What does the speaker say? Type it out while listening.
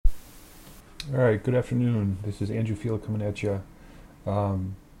All right, good afternoon. This is Andrew Field coming at you.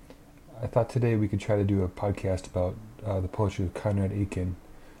 Um, I thought today we could try to do a podcast about the poetry of Conrad Aiken.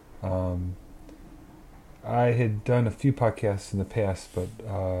 Um, I had done a few podcasts in the past, but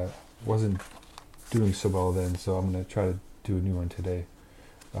wasn't doing so well then, so I'm going to try to do a new one today.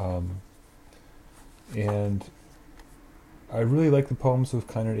 Um, and I really like the poems of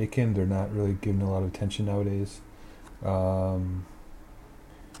Conrad Aiken. They're not really given a lot of attention nowadays. Um,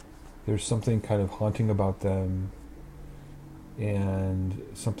 there's something kind of haunting about them, and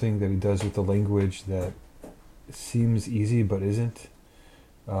something that he does with the language that seems easy but isn't.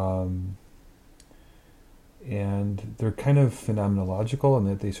 Um, and they're kind of phenomenological in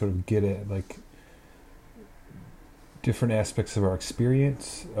that they sort of get at like different aspects of our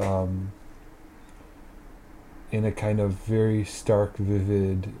experience in a kind of very stark,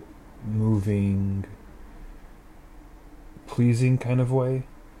 vivid, moving, pleasing kind of way.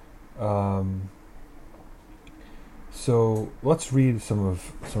 Um, so let's read some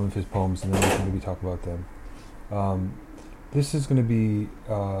of his poems, and then we can maybe talk about them. Um, this is going to be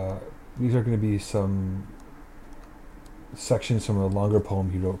these are going to be some sections from a longer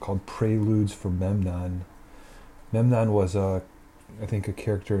poem he wrote called "Preludes for Memnon." Memnon was I think a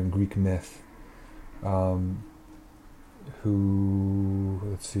character in Greek myth,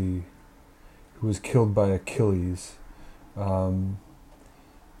 who was killed by Achilles.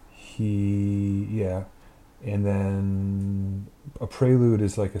 And then a prelude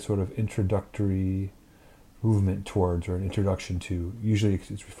is like a sort of introductory movement towards, or an introduction to. Usually it's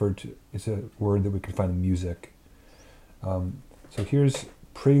referred to, it's a word that we can find in music. So here's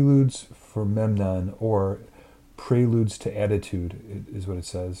Preludes for Memnon, or Preludes to Attitude is what it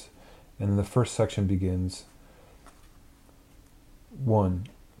says. And then the first section begins. 1.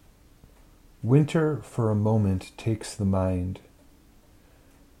 Winter for a moment takes the mind.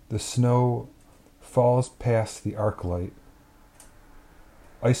 The snow falls past the arc light.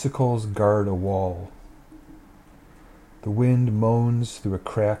 Icicles guard a wall. The wind moans through a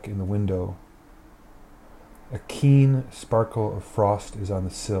crack in the window. A keen sparkle of frost is on the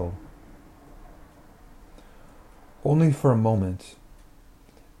sill. Only for a moment,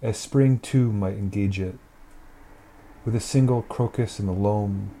 as spring too might engage it, with a single crocus in the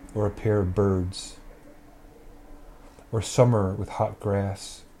loam, or a pair of birds, or summer with hot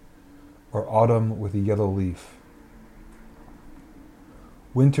grass, or autumn with a yellow leaf.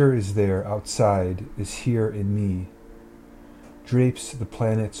 Winter is there outside, is here in me, drapes the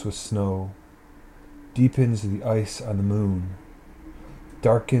planets with snow, deepens the ice on the moon,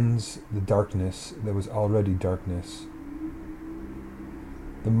 darkens the darkness that was already darkness.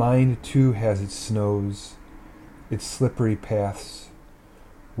 The mind too has its snows, its slippery paths,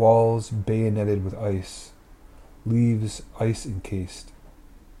 walls bayoneted with ice, leaves ice encased.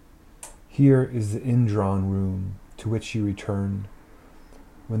 Here is the indrawn room to which you return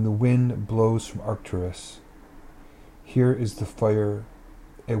when the wind blows from Arcturus. Here is the fire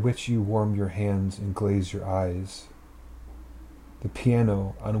at which you warm your hands and glaze your eyes. The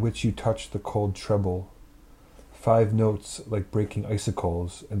piano on which you touch the cold treble, 5 notes like breaking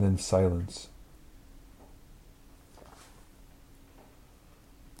icicles, and then silence.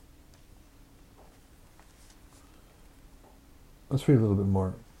 Let's read a little bit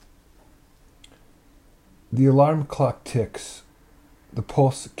more. The alarm clock ticks. The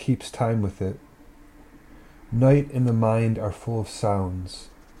pulse keeps time with it. Night and the mind are full of sounds.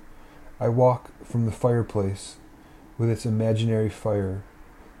 I walk from the fireplace with its imaginary fire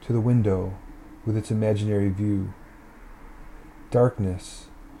to the window with its imaginary view. Darkness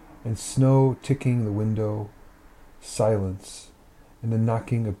and snow ticking the window, silence and the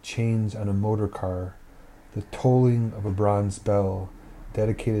knocking of chains on a motor car, the tolling of a bronze bell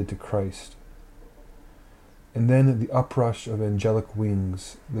dedicated to Christ. And then the uprush of angelic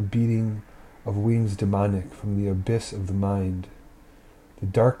wings, the beating of wings demonic from the abyss of the mind, the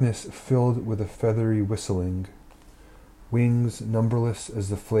darkness filled with a feathery whistling, wings numberless as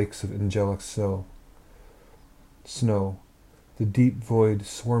the flakes of angelic snow, the deep void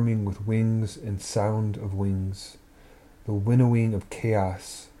swarming with wings and sound of wings, the winnowing of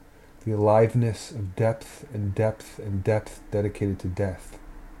chaos, the aliveness of depth and depth and depth dedicated to death.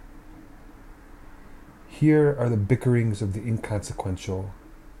 Here are the bickerings of the inconsequential,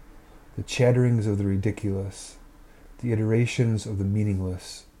 the chatterings of the ridiculous, the iterations of the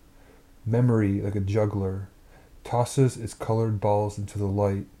meaningless. Memory, like a juggler, tosses its colored balls into the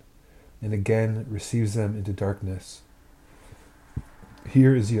light, and again receives them into darkness.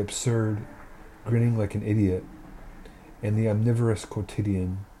 Here is the absurd, grinning like an idiot, and the omnivorous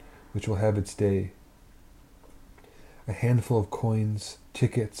quotidian, which will have its day. A handful of coins,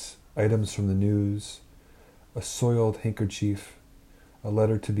 tickets, items from the news, a soiled handkerchief, a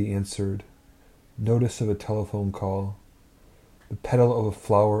letter to be answered, notice of a telephone call, the petal of a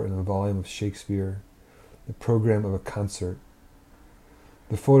flower in a volume of Shakespeare, the program of a concert.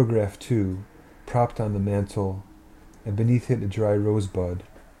 The photograph, too, propped on the mantel, and beneath it a dry rosebud,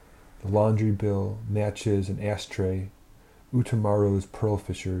 the laundry bill, matches, an ashtray, Utamarro's pearl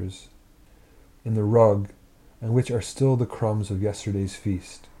fishers, and the rug, on which are still the crumbs of yesterday's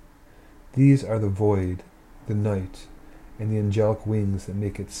feast. These are the void, the night, and the angelic wings that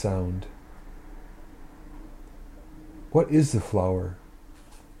make it sound. What is the flower?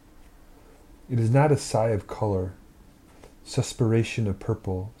 It is not a sigh of color, suspiration of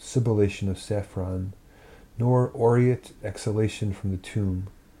purple, sibilation of saffron, nor aureate exhalation from the tomb.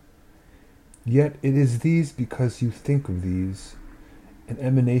 Yet it is these because you think of these, an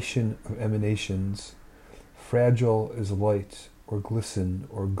emanation of emanations, fragile as light, or glisten,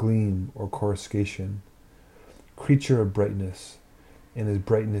 or gleam, or coruscation, creature of brightness, and is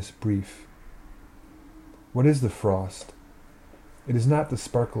brightness brief. What is the frost? It is not the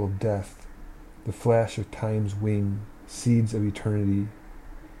sparkle of death, the flash of time's wing, seeds of eternity.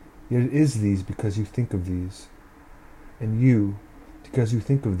 Yet it is these because you think of these. And you, because you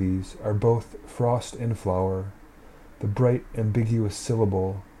think of these, are both frost and flower, the bright ambiguous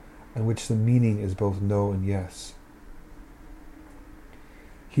syllable on which the meaning is both no and yes.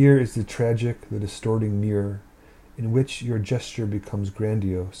 Here is the tragic, the distorting mirror, in which your gesture becomes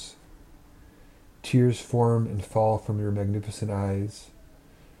grandiose. Tears form and fall from your magnificent eyes.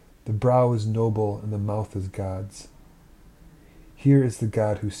 The brow is noble and the mouth is God's. Here is the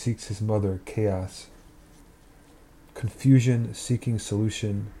God who seeks his mother, chaos, confusion seeking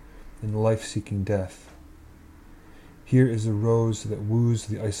solution, and life seeking death. Here is the rose that woos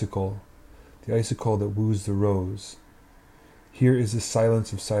the icicle that woos the rose. Here is the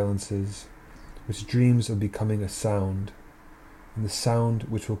silence of silences, which dreams of becoming a sound, and the sound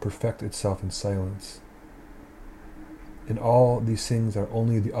which will perfect itself in silence. And all these things are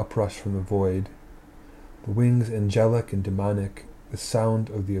only the uprush from the void, the wings angelic and demonic, the sound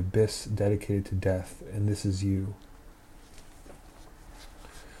of the abyss dedicated to death, and this is you.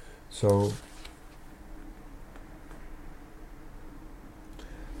 So,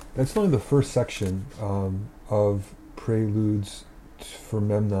 that's only the first section of Preludes for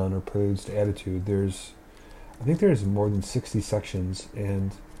Memnon, or Preludes to Attitude. I think there's more than 60 sections,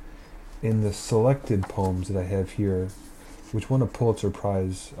 and in the selected poems that I have here, which won a Pulitzer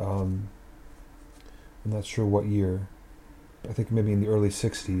Prize, I'm not sure what year, I think maybe in the early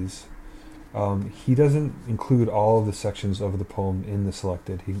 60s, he doesn't include all of the sections of the poem in the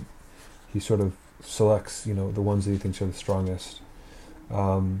selected. He sort of selects, the ones that he thinks are the strongest.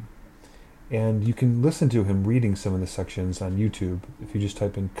 And you can listen to him reading some of the sections on YouTube. If you just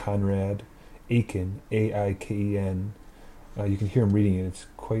type in Conrad Aiken, A-I-K-E-N, you can hear him reading it. It's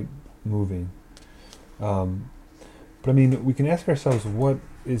quite moving. But I mean, we can ask ourselves what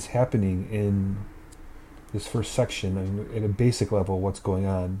is happening in this first section. I mean, at a basic level, what's going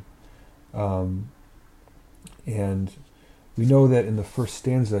on. And we know that in the first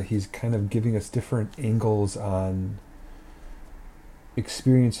stanza, he's kind of giving us different angles on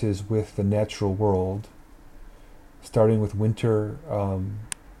experiences with the natural world, starting with winter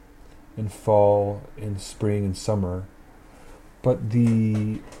and fall and spring and summer. But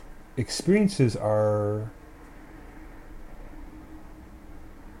the experiences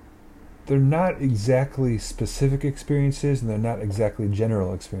they're not exactly specific experiences, and they're not exactly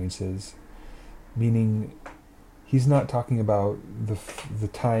general experiences, meaning he's not talking about the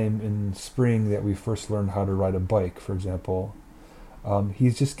time in spring that we first learned how to ride a bike, for example.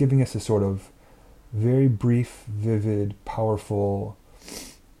 He's just giving us a sort of very brief, vivid, powerful,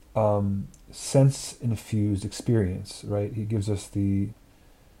 sense-infused experience, right? He gives us the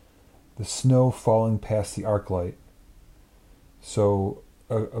snow falling past the arc light. So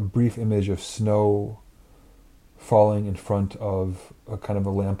a brief image of snow falling in front of a kind of a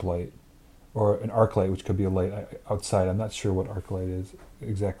lamplight, or an arc light, which could be a light outside. I'm not sure what arc light is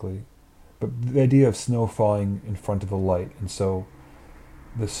exactly. But the idea of snow falling in front of a light, and so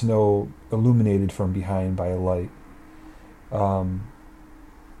the snow illuminated from behind by a light. The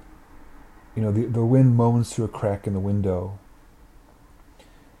wind moans through a crack in the window.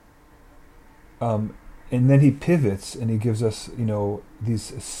 And then he pivots and he gives us,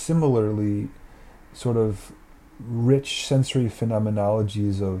 these similarly sort of rich sensory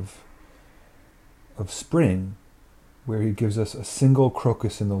phenomenologies of spring, where he gives us a single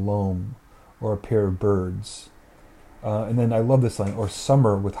crocus in the loam or a pair of birds. And then I love this line, or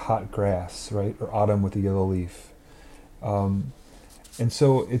summer with hot grass, right? Or autumn with a yellow leaf. And And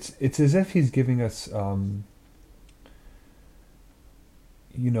so it's as if he's giving us,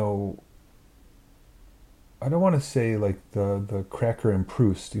 you know, I don't want to say like the cracker in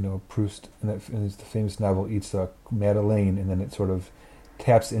Proust, Proust in the famous novel eats a Madeleine, and then it sort of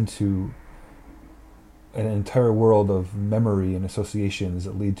taps into an entire world of memory and associations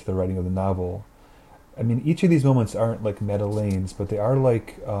that lead to the writing of the novel. I mean, each of these moments aren't like Madeleines, but they are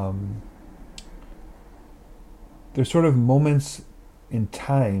like, they're sort of moments in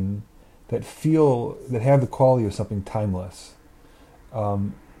time that have the quality of something timeless.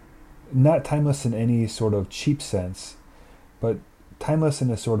 Not timeless in any sort of cheap sense, but timeless in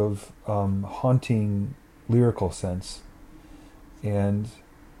a sort of haunting lyrical sense. And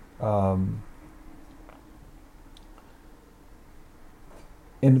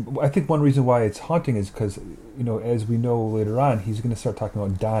and I think one reason why it's haunting is because, as we know later on, he's going to start talking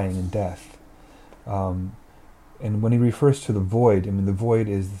about dying and death. And when he refers to the void, I mean, the void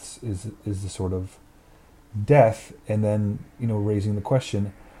is the sort of death, and then, raising the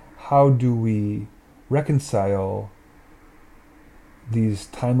question, how do we reconcile these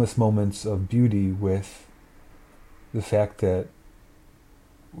timeless moments of beauty with the fact that,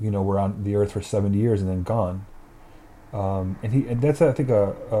 we're on the earth for 70 years and then gone? And that's, I think,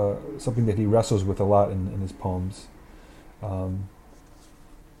 something that he wrestles with a lot in his poems.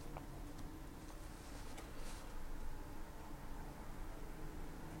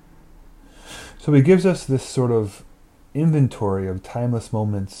 So he gives us this sort of inventory of timeless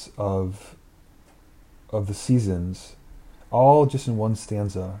moments of the seasons, all just in one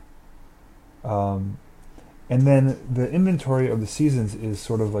stanza. And then the inventory of the seasons is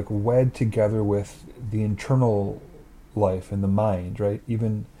sort of like wed together with the internal life and the mind, right?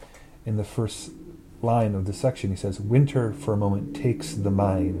 Even in the first line of the section, he says, "Winter for a moment takes the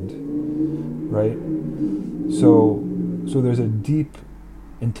mind," right? So there's a deep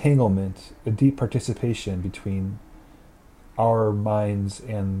entanglement, a deep participation between our minds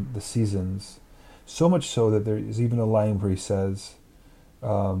and the seasons. So much so that there is even a line where he says,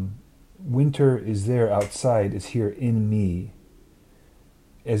 "Winter is there outside, is here in me,"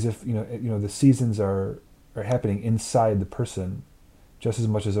 as if the seasons are happening inside the person just as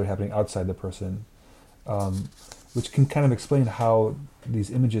much as they're happening outside the person, which can kind of explain how these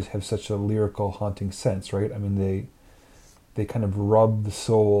images have such a lyrical, haunting sense, right? I mean, they kind of rub the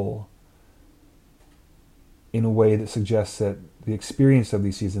soul in a way that suggests that the experience of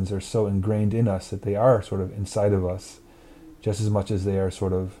these seasons are so ingrained in us that they are sort of inside of us, just as much as they are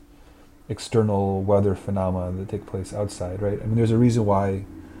sort of external weather phenomena that take place outside, right? I mean, there's a reason why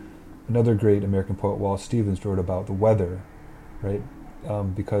another great American poet, Wallace Stevens, wrote about the weather, right?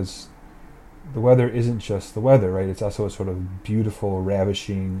 Because the weather isn't just the weather, right? It's also a sort of beautiful,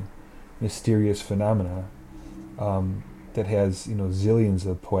 ravishing, mysterious phenomena that has, zillions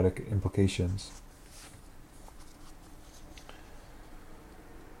of poetic implications.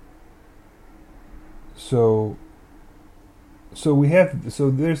 So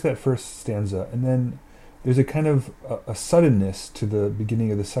there's that first stanza, and then there's a kind of a suddenness to the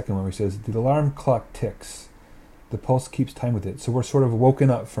beginning of the second one where he says, "The alarm clock ticks, the pulse keeps time with it." So we're sort of woken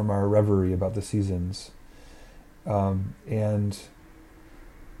up from our reverie about the seasons.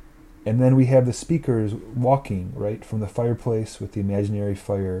 And then we have the speakers walking, right, from the fireplace with the imaginary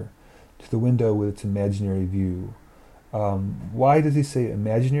fire to the window with its imaginary view. Why does he say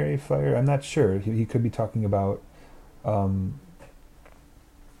imaginary fire? I'm not sure. He could be talking about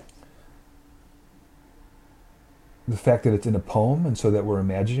the fact that it's in a poem, and so that we're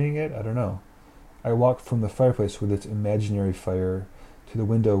imagining it. I don't know. I walk from the fireplace with its imaginary fire to the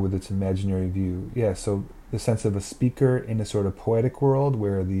window with its imaginary view. Yeah, so the sense of a speaker in a sort of poetic world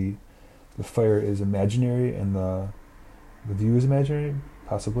where the fire is imaginary and the view is imaginary,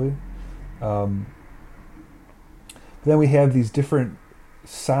 possibly. Then we have these different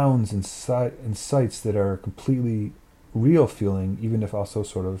sounds and sights that are completely real feeling, even if also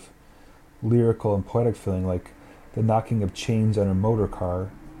sort of lyrical and poetic feeling, like the knocking of chains on a motor car,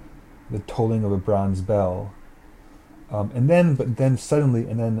 the tolling of a bronze bell, but then suddenly,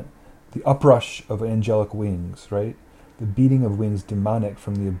 the uprush of angelic wings, right? The beating of wings demonic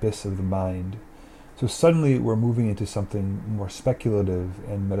from the abyss of the mind. So suddenly we're moving into something more speculative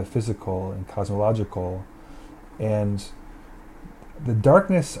and metaphysical and cosmological, and the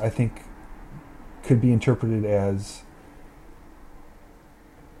darkness, I think, could be interpreted as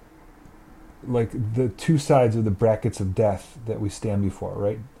like the two sides of the brackets of death that we stand before,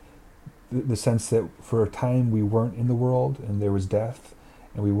 right? The sense that for a time we weren't in the world and there was death,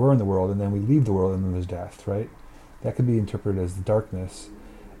 and we were in the world and then we leave the world and then there's death, right? That could be interpreted as the darkness.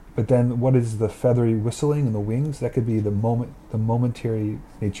 But then what is the feathery whistling and the wings? That could be the momentary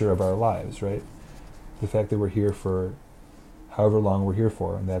nature of our lives, right? The fact that we're here for however long we're here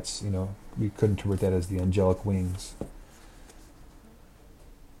for, and that's, we could interpret that as the angelic wings.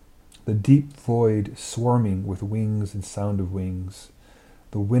 The deep void swarming with wings and sound of wings,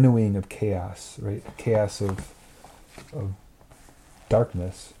 the winnowing of chaos, right? Chaos of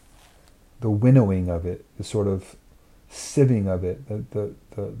darkness, the winnowing of it, the sort of sieving of it,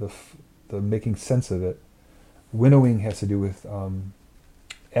 the making sense of it. Winnowing has to do with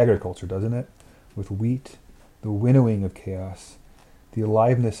agriculture, doesn't it? With wheat, the winnowing of chaos, the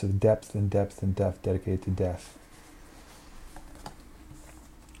aliveness of depth and depth and depth dedicated to death.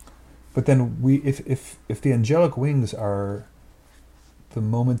 But then if the angelic wings are the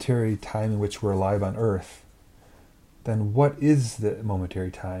momentary time in which we're alive on earth, then what is the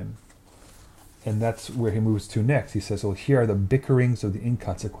momentary time? And that's where he moves to next. He says, well, here are the bickerings of the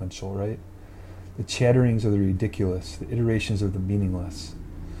inconsequential, right? The chatterings of the ridiculous, the iterations of the meaningless.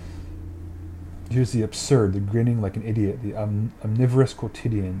 Here's the absurd, the grinning like an idiot, the omnivorous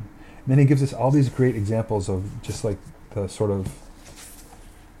quotidian. And then he gives us all these great examples of just like the sort of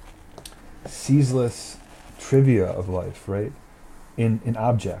ceaseless trivia of life, right? In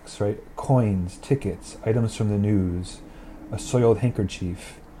objects, right? Coins, tickets, items from the news, a soiled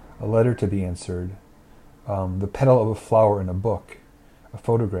handkerchief, a letter to be answered, the petal of a flower in a book, a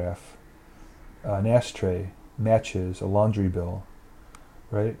photograph, an ashtray, matches, a laundry bill,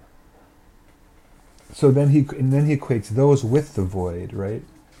 right? So then he equates those with the void, right?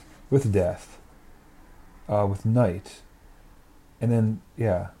 With death, with night, and then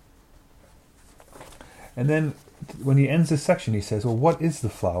and then when he ends this section, he says, well, what is the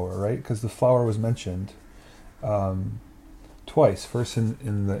flower, right? Because the flower was mentioned twice. First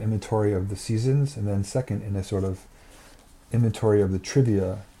in the inventory of the seasons, and then second in a sort of inventory of the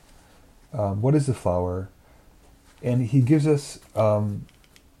trivia. What is the flower? And he gives us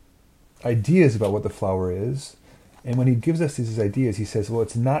ideas about what the flower is. And when he gives us these ideas, he says, well,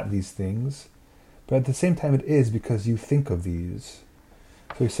 it's not these things, but at the same time it is, because you think of these.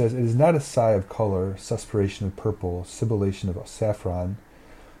 So he says, it is not a sigh of color, suspiration of purple, sibilation of saffron,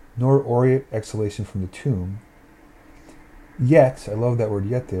 nor aureate exhalation from the tomb. Yet, I love that word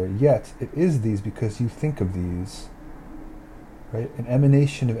yet there, yet it is these because you think of these. Right? An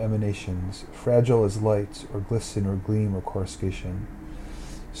emanation of emanations, fragile as light, or glisten, or gleam, or coruscation.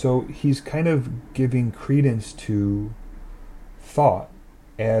 So he's kind of giving credence to thought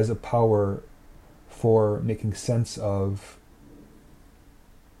as a power for making sense of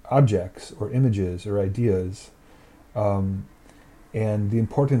objects or images or ideas, and the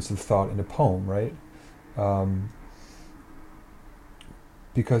importance of thought in a poem, right?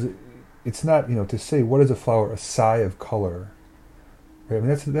 Because it's not, to say what is a flower, a sigh of color. Right? I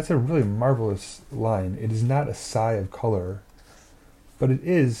mean, that's a really marvelous line. It is not a sigh of color, but it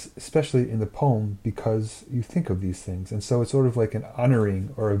is, especially in the poem, because you think of these things. And so it's sort of like an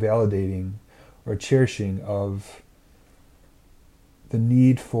honoring or a validating or a cherishing of the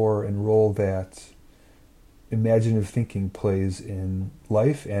need for and role that imaginative thinking plays in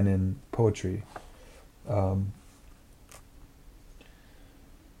life and in poetry.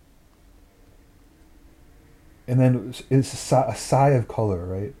 And then it's a sigh of color,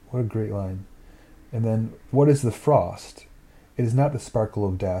 right? What a great line. And then, what is the frost? It is not the sparkle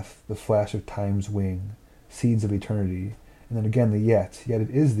of death, the flash of time's wing, seeds of eternity. And then again, the yet it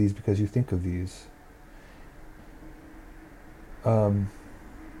is these because you think of these.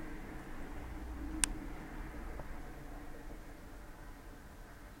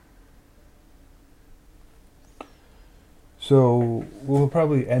 So we'll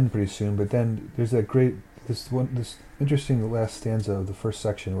probably end pretty soon, but then there's this interesting last stanza of the first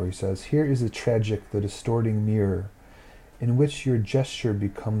section where he says, here is the tragic, the distorting mirror, in which your gesture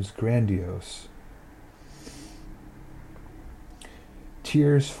becomes grandiose.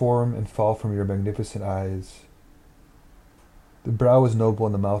 Tears form and fall from your magnificent eyes. The brow is noble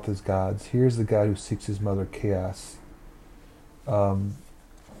and the mouth is God's. Here is the God who seeks his mother chaos.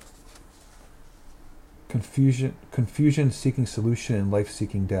 Confusion seeking solution and life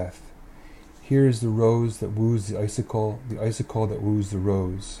seeking death. Here is the rose that woos the icicle that woos the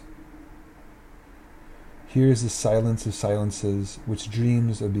rose. Here is the silence of silences, which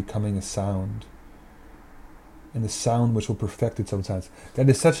dreams of becoming a sound, and the sound which will perfect itself in silence. That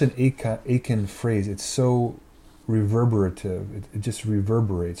is such an Aiken phrase. It's so reverberative. It just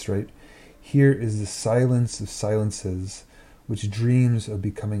reverberates, right? Here is the silence of silences, which dreams of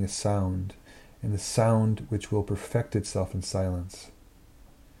becoming a sound, and the sound which will perfect itself in silence.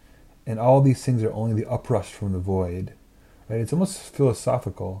 And all these things are only the uprush from the void. Right? It's almost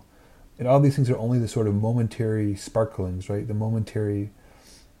philosophical. And all these things are only the sort of momentary sparklings, right? The momentary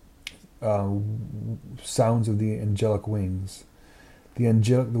sounds of the angelic wings. The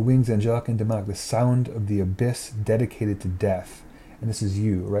wings, angelic and demonic, the sound of the abyss dedicated to death. And this is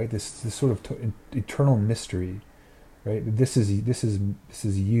you, right? This sort of eternal mystery, right? This is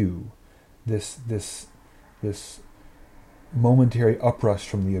you. This momentary uprush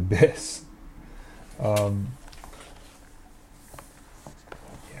from the abyss.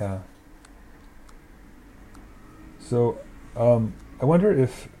 Yeah. So I wonder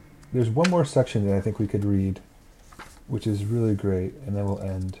if there's one more section that I think we could read, which is really great, and then we'll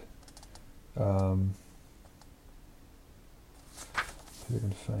end. If I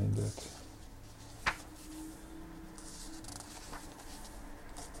can find it.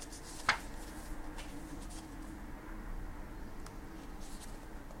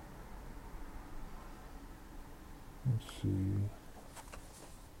 Let's see.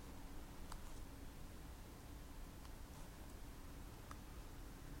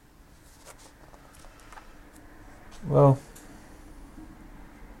 Well,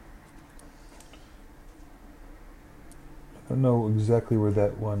 I don't know exactly where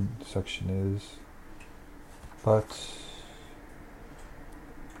that one section is, but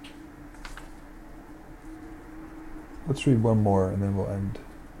let's read one more and then we'll end.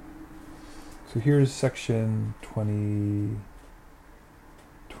 So here's section 29,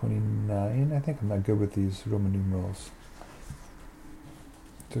 I think. I'm not good with these Roman numerals.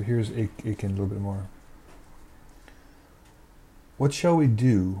 So here's Aiken a little bit more. What shall we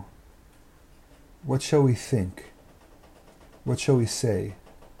do? What shall we think? What shall we say?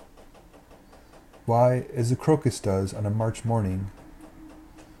 Why, as the crocus does on a March morning,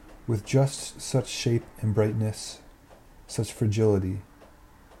 with just such shape and brightness, such fragility,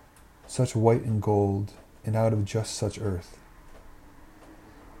 such white and gold, and out of just such earth.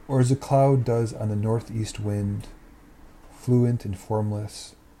 Or as a cloud does on the northeast wind, fluent and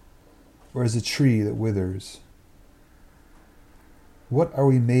formless, or as a tree that withers. What are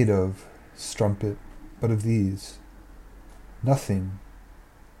we made of, strumpet, but of these? Nothing.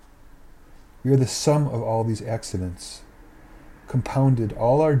 We are the sum of all these accidents, compounded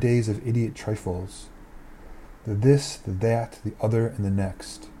all our days of idiot trifles, the this, the that, the other, and the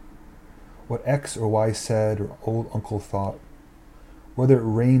next. What X or Y said or old uncle thought, whether it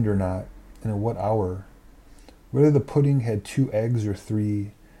rained or not, and at what hour, whether the pudding had 2 eggs or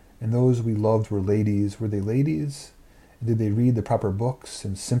 3, and those we loved were ladies, were they ladies? And did they read the proper books,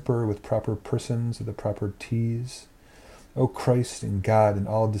 and simper with proper persons at the proper teas? O Christ and God and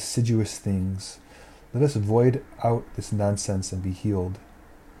all deciduous things, let us void out this nonsense and be healed.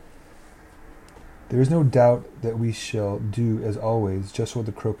 There is no doubt that we shall do, as always, just what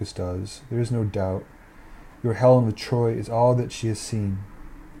the crocus does. There is no doubt. Your Helen of Troy is all that she has seen.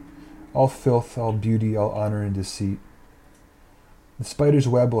 All filth, all beauty, all honor and deceit. The spider's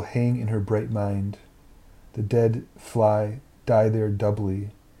web will hang in her bright mind. The dead fly die there doubly,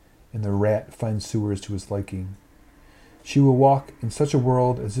 and the rat find sewers to his liking. She will walk in such a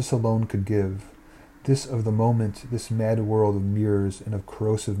world as this alone could give, this of the moment, this mad world of mirrors and of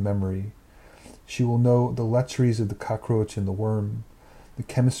corrosive memory. She will know the lecheries of the cockroach and the worm, the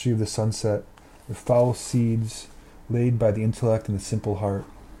chemistry of the sunset, the foul seeds laid by the intellect and the simple heart,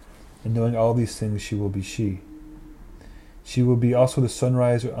 and knowing all these things she will be she. She will be also the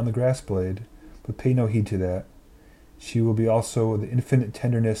sunrise on the grass blade, but pay no heed to that. She will be also the infinite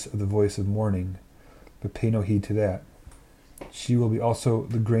tenderness of the voice of morning, but pay no heed to that. She will be also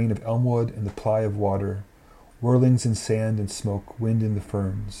the grain of elmwood and the ply of water, whirlings in sand and smoke, wind in the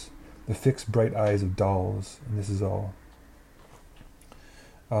ferns, the fixed bright eyes of dolls, and this is all.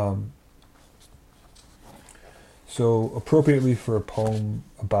 So appropriately for a poem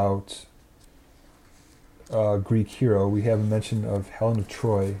about a Greek hero, we have a mention of Helen of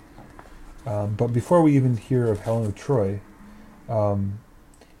Troy. But before we even hear of Helen of Troy,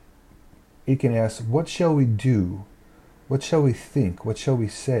 Aiken asks, what shall we do? What shall we think? What shall we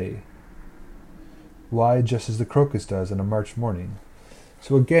say? Why, just as the crocus does on a March morning.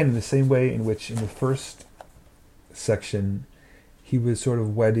 So again, in the same way in which in the first section, he was sort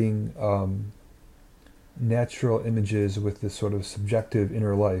of wedding natural images with this sort of subjective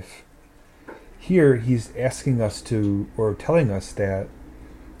inner life. Here, he's asking us to, or telling us that,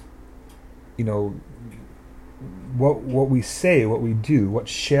 you know, what we say, what we do, what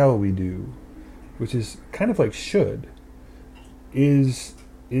shall we do, which is kind of like should, is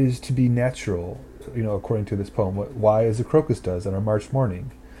to be natural, you know, according to this poem. Why, as the crocus does on a March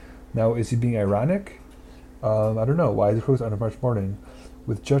morning. Now, is he being ironic? I don't know. Why, as the crocus on a March morning,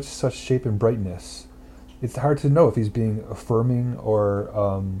 with just such shape and brightness? It's hard to know if he's being affirming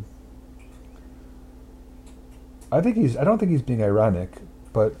or I don't think he's being ironic,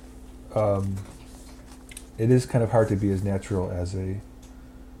 but um, it is kind of hard to be as natural as a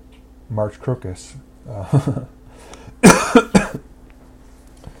March crocus.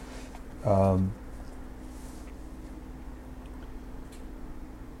 Um,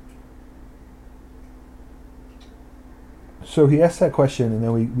 so he asks that question, and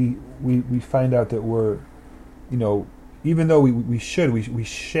then we find out that we're, you know, even though we shall be,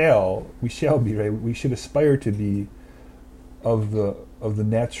 right. We should aspire to be of the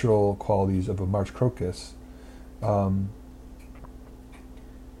natural qualities of a March crocus, um,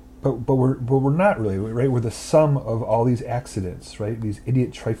 but we're not really, right. We're the sum of all these accidents, right? These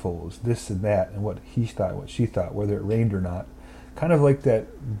idiot trifles, this and that, and what he thought, what she thought, whether it rained or not. Kind of like the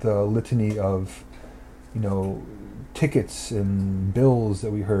litany of, you know, tickets and bills that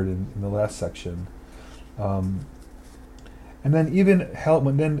we heard in the last section. And then even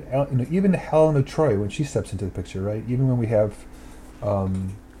even Helen of Troy, when she steps into the picture, right? Even when we have,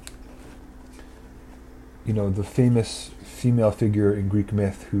 the famous female figure in Greek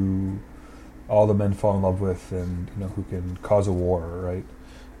myth who all the men fall in love with, and who can cause a war, right?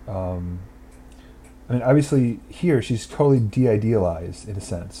 I mean, obviously here she's totally de-idealized in a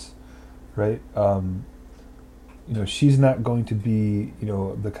sense, right? She's not going to be,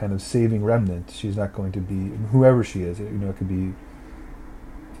 the kind of saving remnant. She's not going to be whoever she is. It could be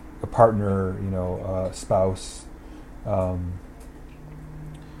a partner, a spouse.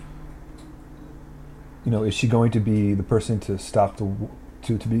 Is she going to be the person to stop to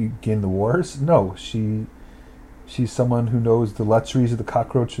begin the wars? No, she's someone who knows the lecheries of the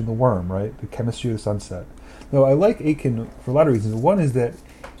cockroach and the worm, right? The chemistry of the sunset. No, I like Aiken for a lot of reasons. One is that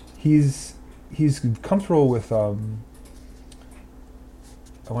he's comfortable with, I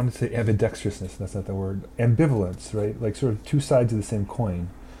wanted to say ambidextrousness, that's not the word, ambivalence, right? Like sort of two sides of the same coin.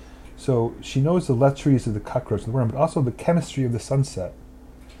 So she knows the lecheries of the cockroach and the worm, but also the chemistry of the sunset,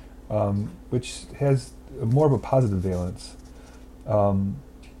 which has more of a positive valence.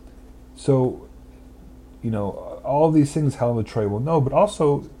 So, all of these things Helen of Troy will know, but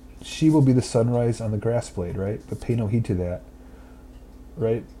also she will be the sunrise on the grass blade, right? But pay no heed to that,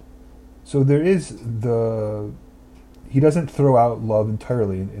 right? So there is he doesn't throw out love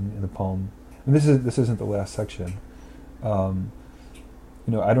entirely in the poem, and this isn't the last section. I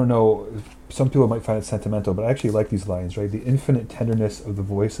don't know. Some people might find it sentimental, but I actually like these lines. Right, the infinite tenderness of the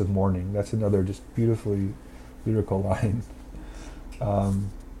voice of morning. That's another just beautifully lyrical line.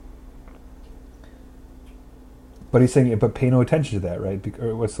 But he's saying, but pay no attention to that, right?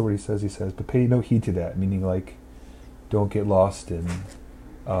 Or what's the word he says? He says, but pay no heed to that, meaning like, don't get lost in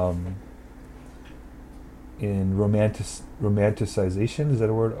romanticization, is that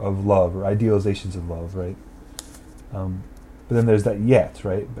a word, of love, or idealizations of love, right? But then there's that yet,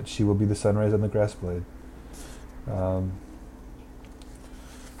 right? But she will be the sunrise on the grass blade.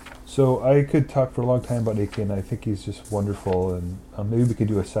 So I could talk for a long time about Aiken. I think he's just wonderful, and maybe we could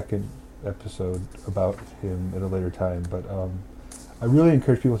do a second episode about him at a later time. But I really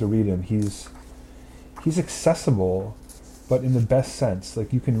encourage people to read him. He's accessible, but in the best sense.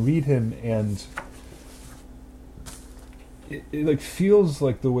 Like, you can read him and it like feels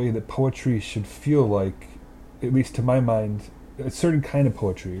like the way that poetry should feel like, at least to my mind, a certain kind of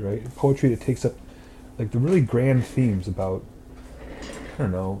poetry, right? Poetry that takes up like the really grand themes about, I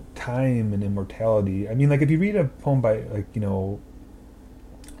don't know, time and immortality. I mean, like, if you read a poem by, like,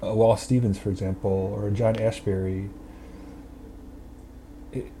 Wallace Stevens, for example, or John Ashbery,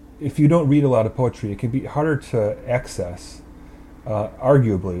 if you don't read a lot of poetry, it can be harder to access,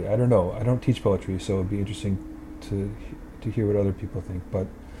 arguably. I don't know. I don't teach poetry, so it'd be interesting to hear what other people think. But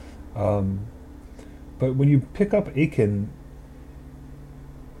when you pick up Aiken,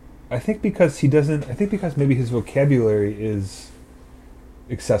 I think because maybe his vocabulary is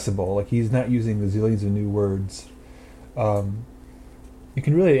accessible, like he's not using the zillions of new words. You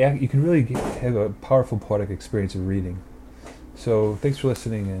can really have a powerful poetic experience of reading. So thanks for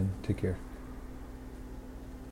listening, and take care.